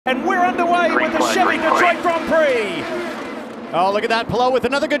Oh, look at that. Pelot with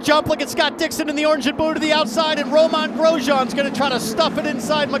another good jump. Look at Scott Dixon in the orange and blue to the outside, and Romain Grosjean's going to try to stuff it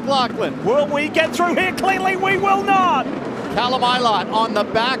inside McLaughlin. Will we get through here cleanly? We will not. Callum Iiott on the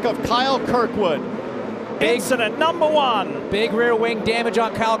back of Kyle Kirkwood. Incident number one. Big rear wing damage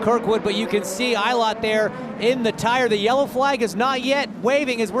on Kyle Kirkwood, but you can see Iiott there in the tire. The yellow flag is not yet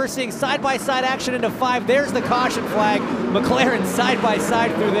waving as we're seeing side-by-side action into 5. There's the caution flag. McLaren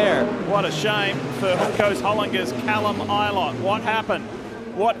side-by-side through there. What a shame for Juncos Hollinger's Callum Iiott. What happened?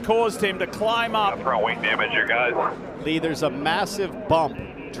 What caused him to climb up? Front wing damage here, guys. Lee, there's a massive bump,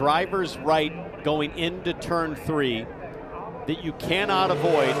 driver's right, going into turn 3. That you cannot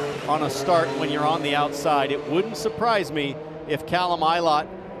avoid on a start when you're on the outside. It wouldn't surprise me if Callum Iiott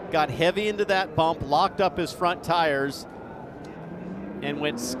got heavy into that bump, locked up his front tires, and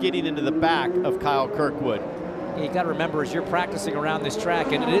went skidding into the back of Kyle Kirkwood. You got to remember, as you're practicing around this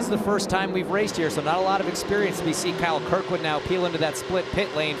track, and it is the first time we've raced here, so not a lot of experience. We see Kyle Kirkwood now peel into that split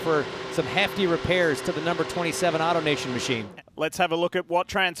pit lane for some hefty repairs to the number 27 AutoNation machine. Let's have a look at what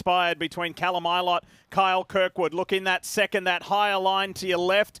transpired between Callum Iiott, Kyle Kirkwood. Look in that second, that higher line to your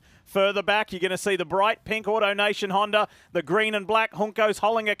left. Further back, you're going to see the bright pink AutoNation Honda, the green and black Juncos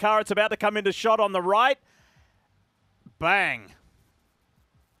Hollinger car. It's about to come into shot on the right. Bang.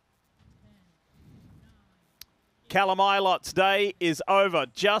 Callum Iiott's day is over,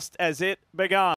 just as it began.